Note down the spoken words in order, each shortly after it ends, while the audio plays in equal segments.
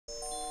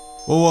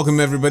Well, welcome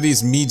everybody,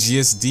 it's me,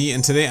 GSD,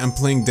 and today I'm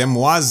playing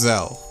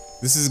Demoiselle.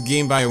 This is a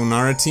game by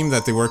Onara team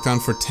that they worked on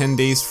for 10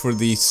 days for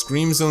the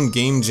Scream Zone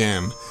Game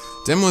Jam.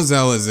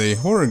 Demoiselle is a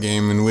horror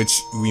game in which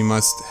we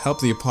must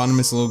help the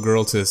eponymous little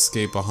girl to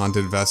escape a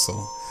haunted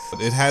vessel.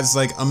 It has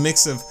like a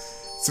mix of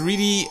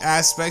 3D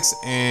aspects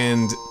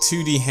and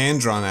 2D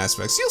hand-drawn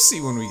aspects. You'll see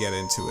when we get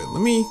into it.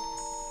 Let me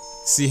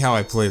see how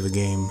I play the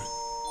game.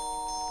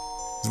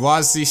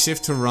 WASD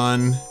shift to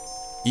run.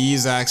 E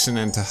is action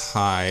and to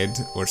hide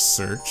or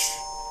search.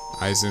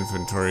 I is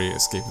inventory,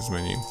 escape is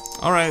menu.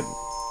 Alright.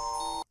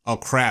 Oh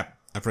crap.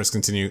 I press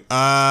continue.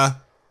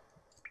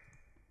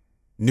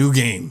 New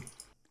game.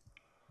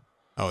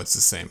 Oh, it's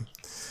the same.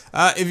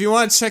 If you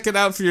want to check it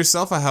out for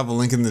yourself, I have a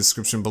link in the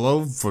description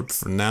below.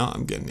 For now,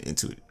 I'm getting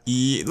into it.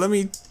 E, let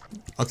me...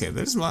 Okay,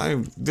 there's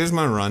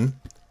my run.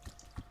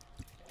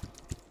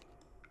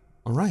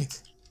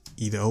 Alright.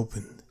 E to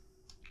open.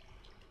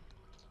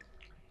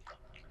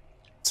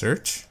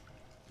 Search.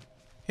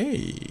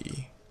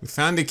 Hey, we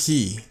found a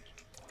key.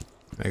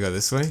 Can I go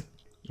this way?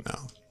 No.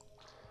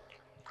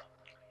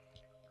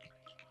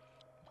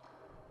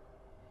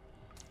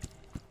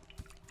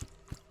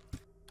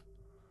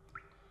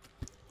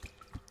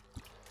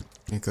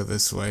 Can't go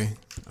this way.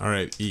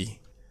 Alright, E.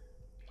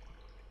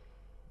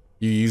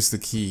 You use the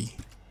key.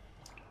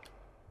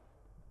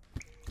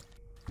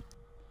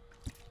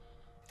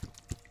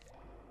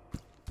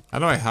 How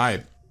do I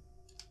hide?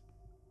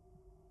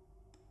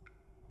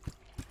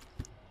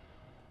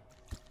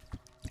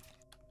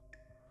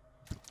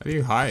 How do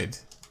you hide?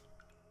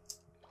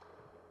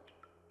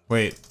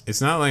 Wait, it's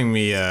not letting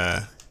me, what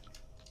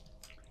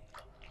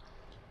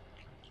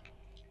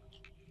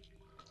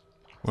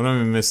am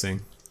I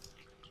missing?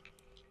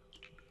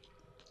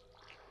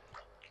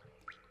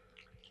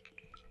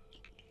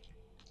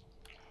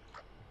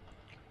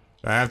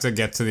 Do I have to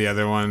get to the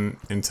other one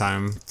in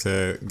time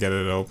to get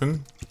it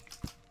open?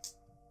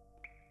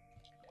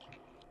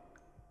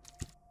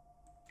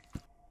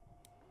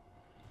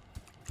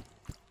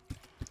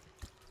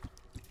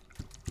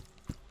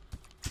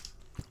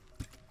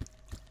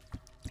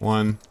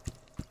 One,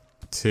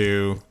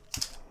 two.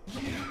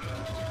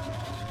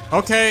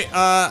 Okay,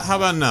 how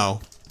about no?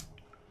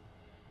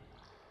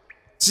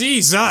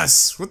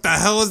 Jesus! What the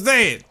hell is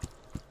that?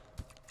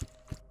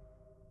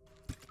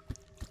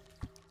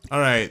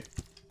 Alright.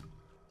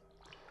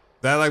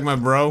 That like my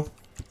bro?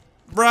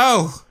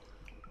 Bro!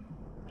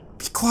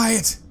 Be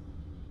quiet!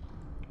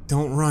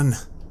 Don't run.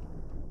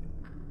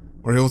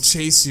 Or he'll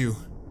chase you.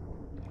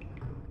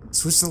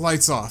 Switch the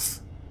lights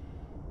off.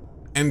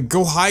 And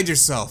go hide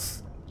yourself.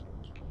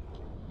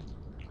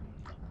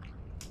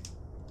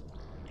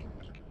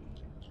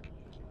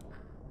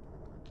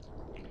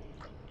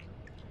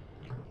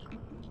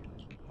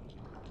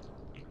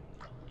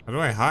 How do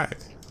I hide?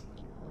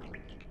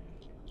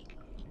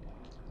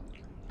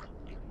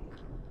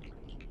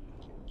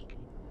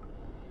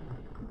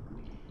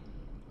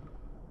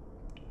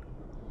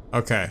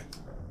 Okay.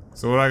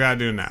 So what do I gotta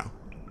do now?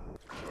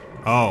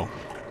 Oh.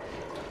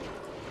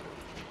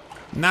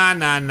 Nah.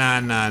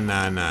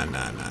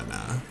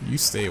 You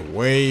stay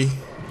away.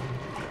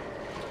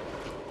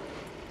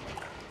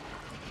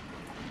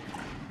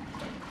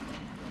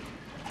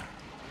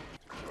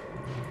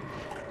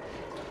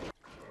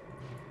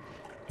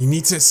 You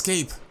need to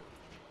escape.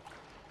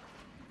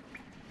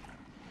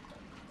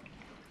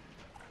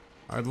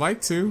 I'd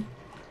like to.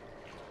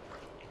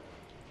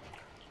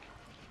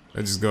 I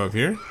just go up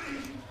here.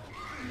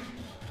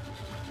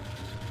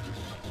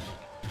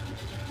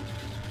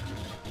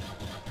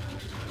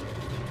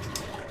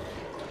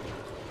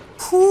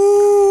 Whoo!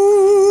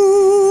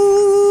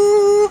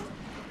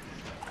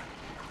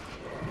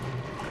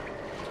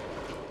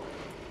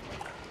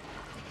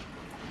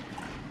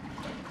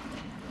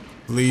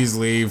 Please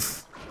leave.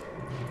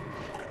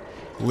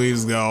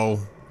 Please go.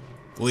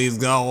 Please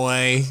go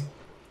away.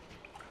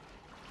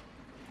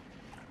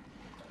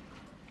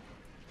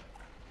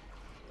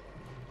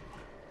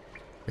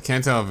 I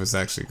can't tell if it's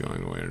actually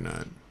going away or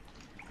not.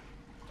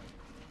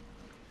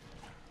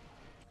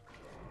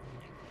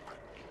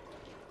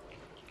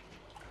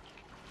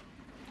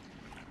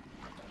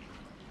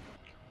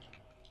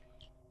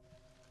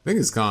 I think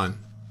it's gone.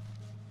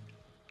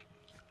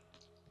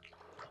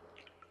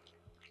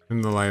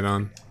 Turn the light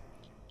on.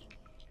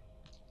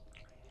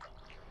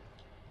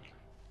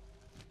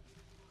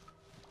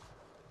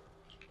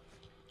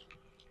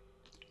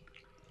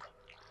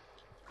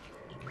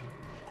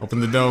 Open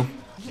the door.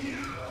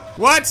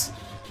 What?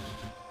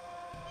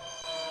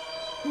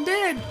 I'm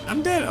dead.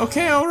 I'm dead.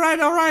 Okay, alright,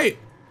 alright.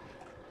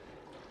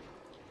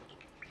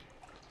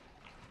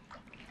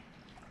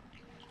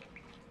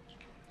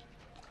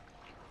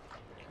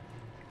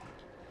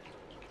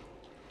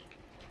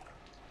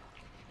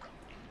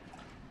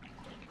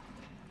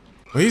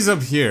 Well, he's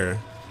up here.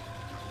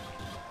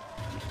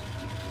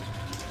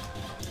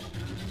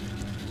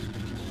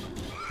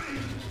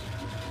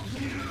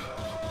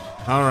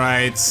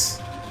 Alright.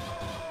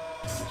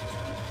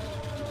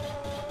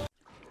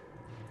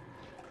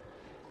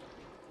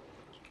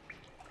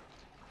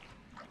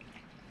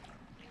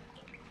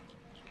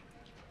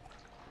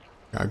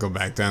 Gotta go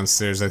back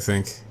downstairs, I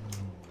think.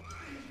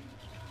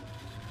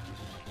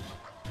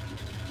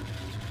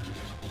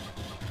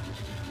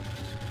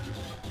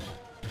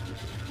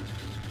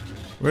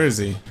 Where is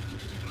he?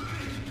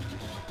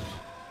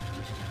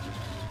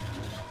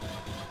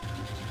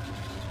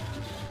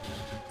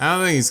 I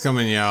don't think he's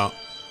coming out.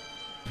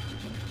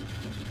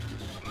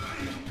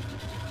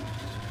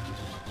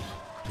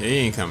 Yeah, he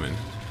ain't coming.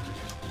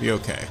 Be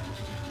okay.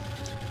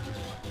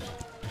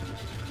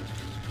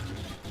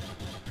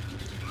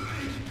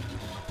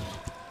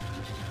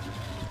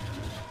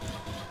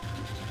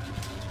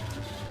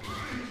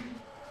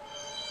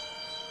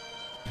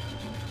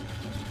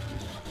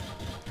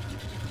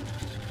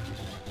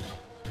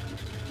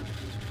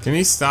 Can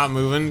he stop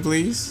moving,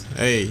 please?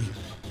 Hey.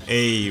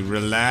 Hey,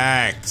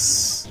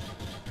 relax.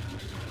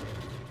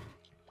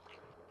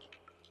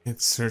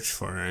 Can't search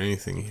for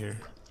anything here.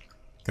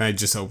 Can I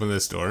just open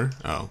this door?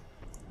 Oh,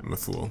 I'm a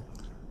fool.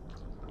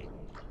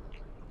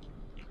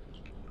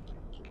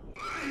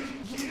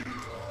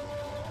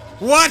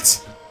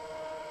 What?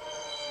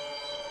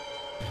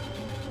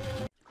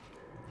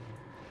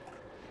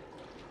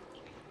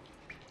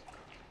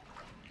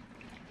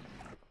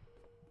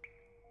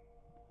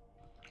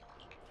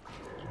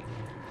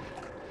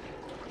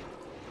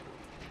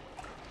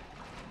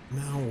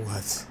 Now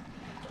what?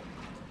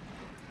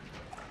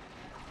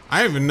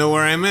 I don't even know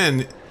where I'm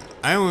in.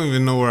 I don't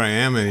even know where I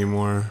am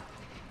anymore.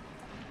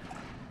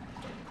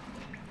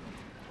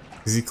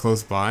 Is he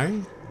close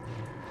by?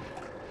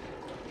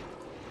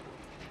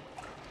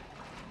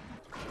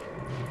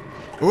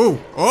 Oh!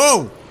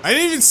 Oh! I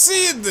didn't even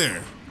see it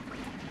there!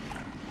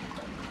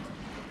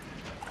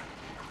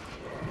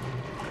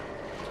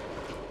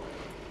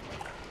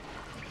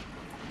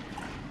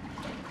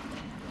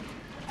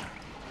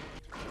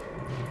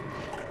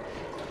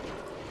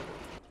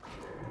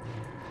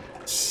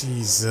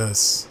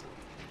 Jesus.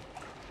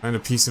 Find a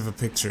piece of a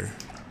picture.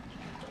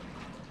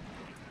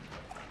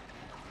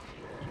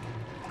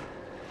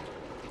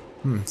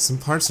 Some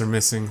parts are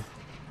missing.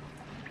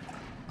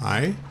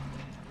 I?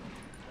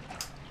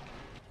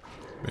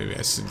 Maybe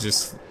I should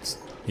just...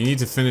 You need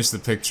to finish the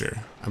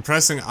picture. I'm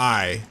pressing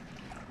I.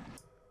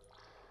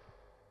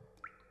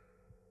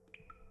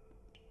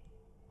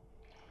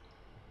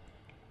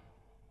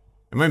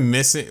 Am I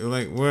missing...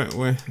 Like,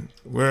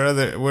 where are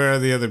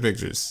the other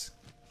pictures?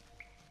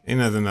 Ain't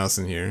nothing else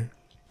in here.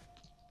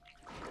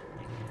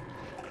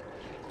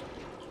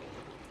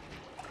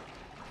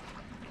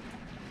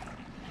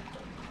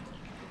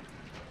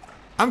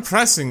 I'm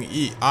pressing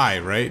I,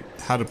 right?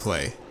 How to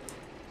play.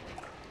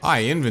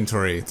 I,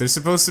 inventory. There's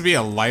supposed to be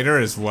a lighter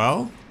as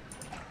well?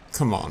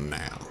 Come on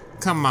now.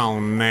 Come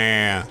on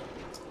now.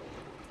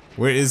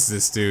 Where is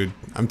this dude?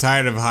 I'm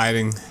tired of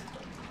hiding.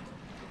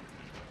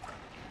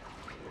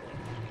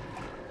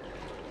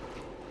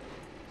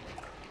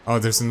 Oh,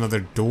 there's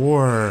another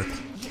door.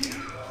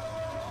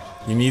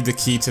 You need the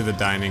key to the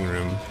dining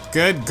room.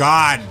 Good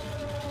God!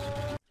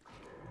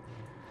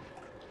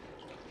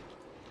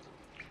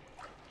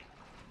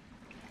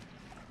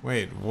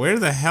 Wait, where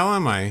the hell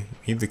am I?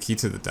 Need the key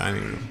to the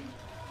dining room.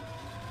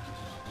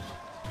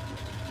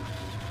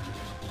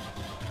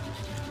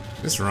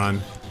 Just run.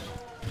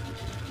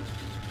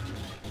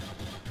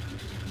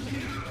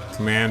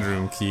 Command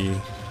room key.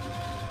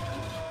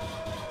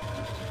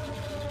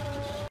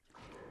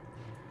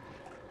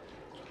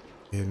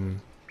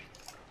 Hidden.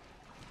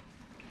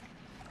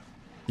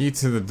 Key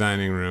to the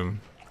dining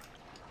room.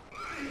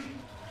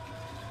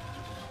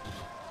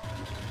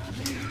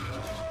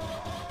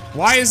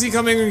 Why is he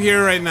coming in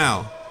here right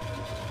now?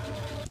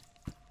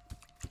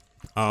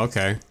 Oh,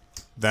 okay.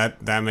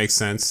 That makes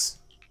sense.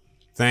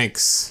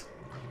 Thanks.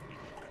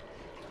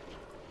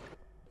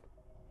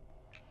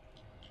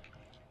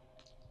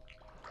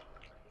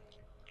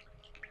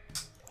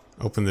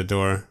 Open the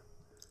door.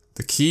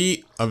 The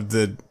key of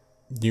the...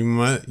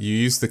 You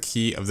use the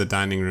key of the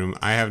dining room.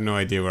 I have no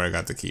idea where I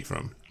got the key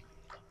from.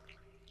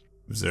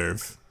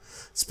 Observe.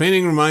 This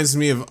painting reminds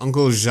me of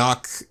Uncle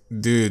Jacques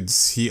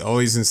Dudes. He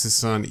always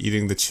insisted on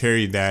eating the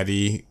cherry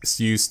daddy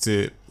used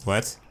to...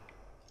 What?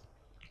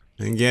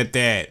 I didn't get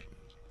that.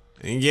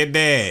 I didn't get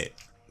that.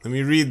 Let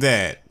me read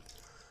that.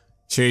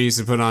 Cherry used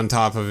to put on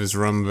top of his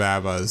rum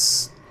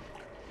babas.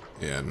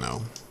 Yeah,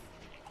 no.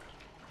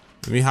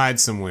 Let me hide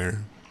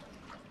somewhere.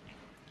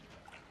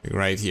 Like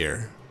right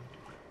here.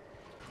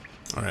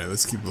 Alright,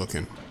 let's keep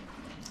looking.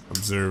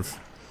 Observe.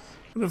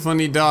 What a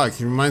funny dog.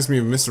 He reminds me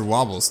of Mr.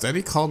 Wobbles.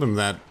 Daddy called him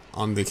that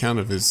on the account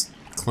of his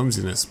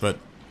clumsiness, but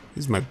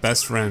he's my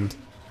best friend.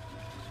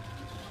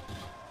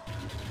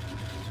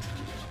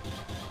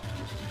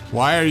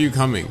 Why are you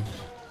coming?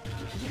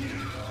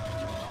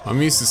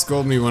 Mom used to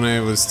scold me when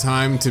it was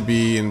time to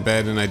be in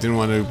bed and I didn't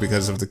want to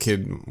because of the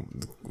kid.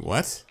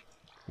 What?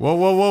 Whoa,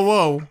 whoa, whoa,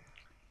 whoa.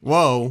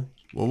 Whoa.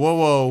 Whoa, whoa,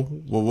 whoa.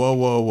 Whoa, whoa,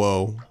 whoa,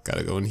 whoa.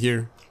 Gotta go in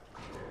here.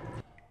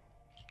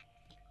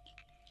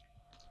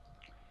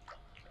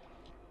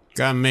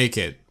 Gotta make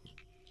it.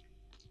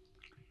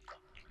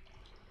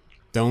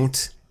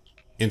 Don't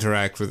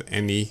interact with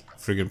any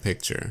friggin'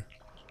 picture.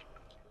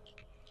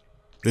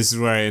 This is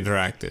where I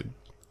interacted.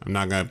 I'm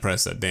not gonna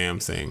press a damn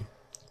thing.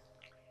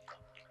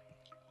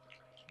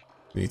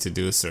 Need to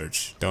do a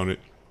search. Don't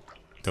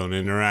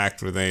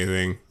interact with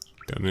anything.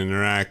 Don't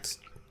interact.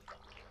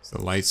 There's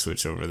a light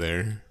switch over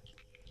there.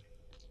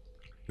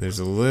 There's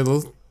a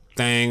little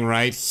thing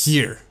right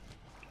here.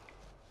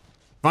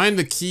 Find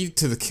the key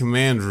to the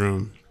command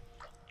room.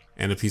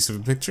 And a piece of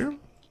a picture?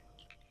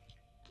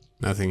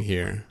 Nothing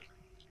here.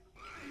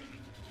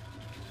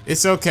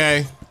 It's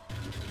okay.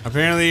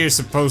 Apparently you're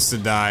supposed to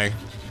die.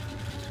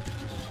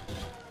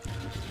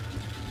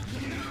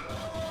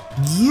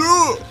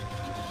 Yeah!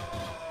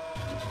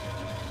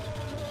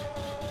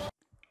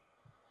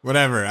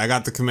 Whatever, I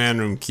got the command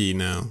room key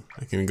now.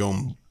 I can go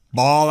and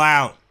ball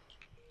out.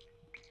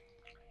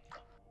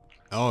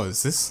 Oh,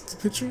 is this the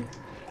picture?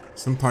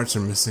 Some parts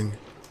are missing.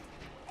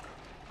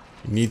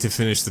 You need to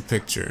finish the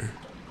picture.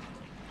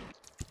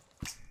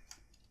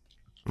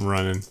 I'm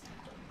running.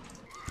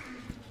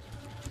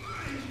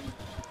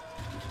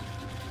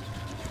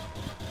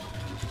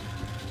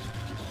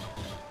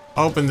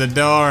 Open the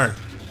door.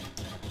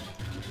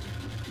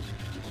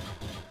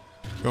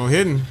 Go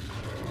hidden.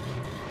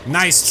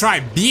 Nice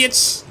try,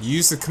 bitch!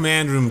 Use the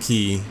command room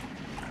key.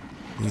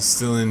 He's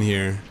still in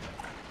here.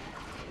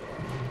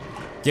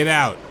 Get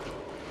out.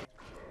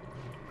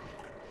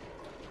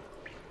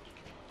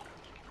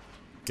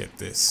 Get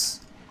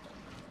this.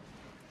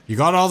 You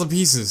got all the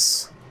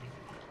pieces.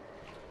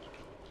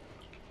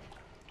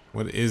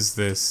 What is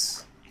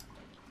this?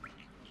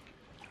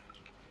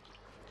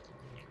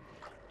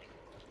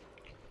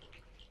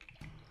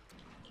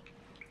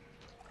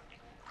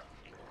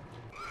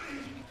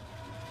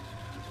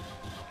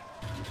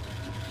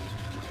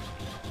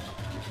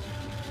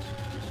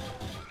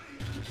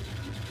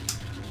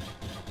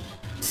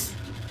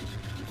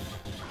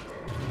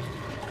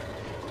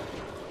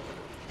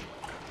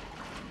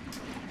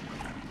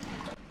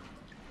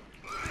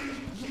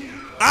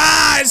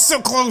 Ah, it's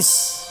so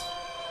close.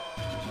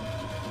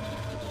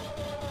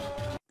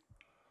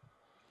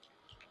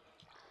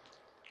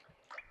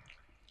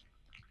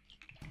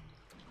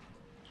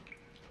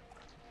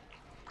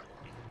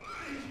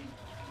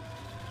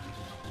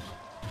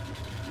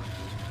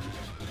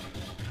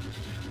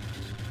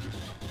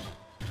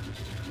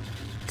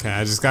 Okay,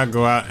 I just gotta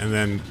go out and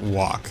then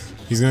walk.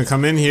 He's gonna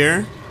come in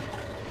here.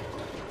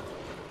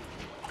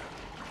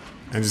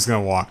 I'm just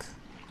gonna walk.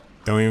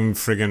 Don't even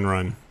friggin'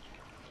 run.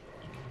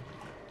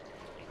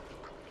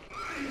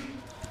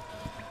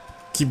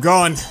 Keep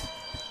going.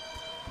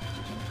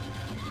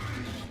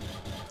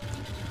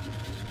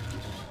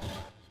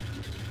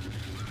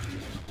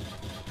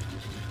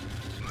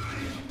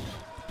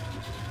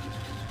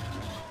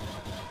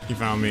 He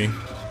found me.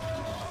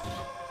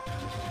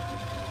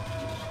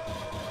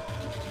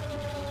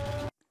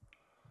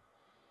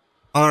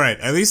 Alright,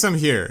 at least I'm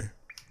here.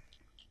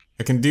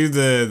 I can do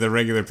the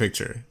regular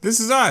picture. This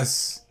is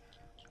us!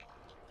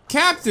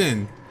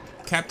 Captain!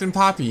 Captain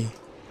Poppy.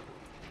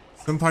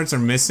 Some parts are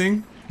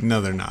missing? No,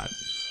 they're not.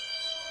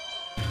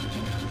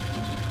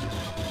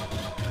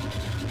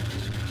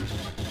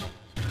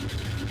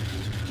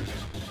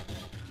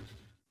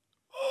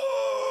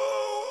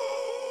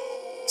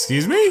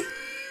 Excuse me?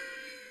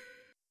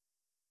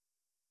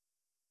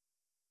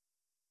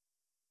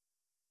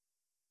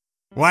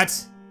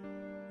 What?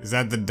 Is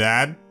that the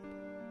dad?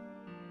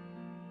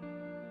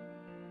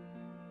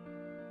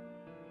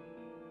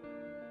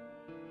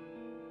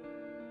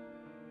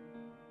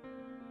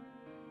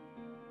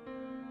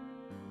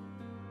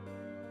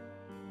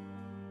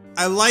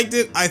 I liked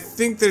it. I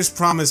think there's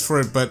promise for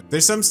it, but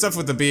there's some stuff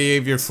with the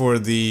behavior for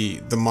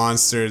the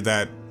monster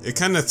that it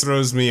kind of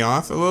throws me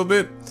off a little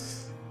bit.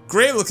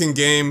 Great looking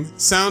game.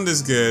 Sound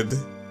is good.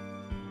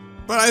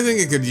 But I think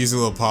it could use a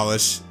little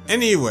polish.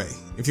 Anyway,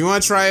 if you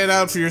want to try it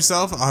out for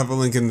yourself, I'll have a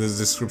link in the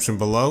description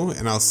below,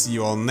 and I'll see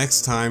you all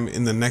next time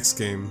in the next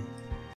game.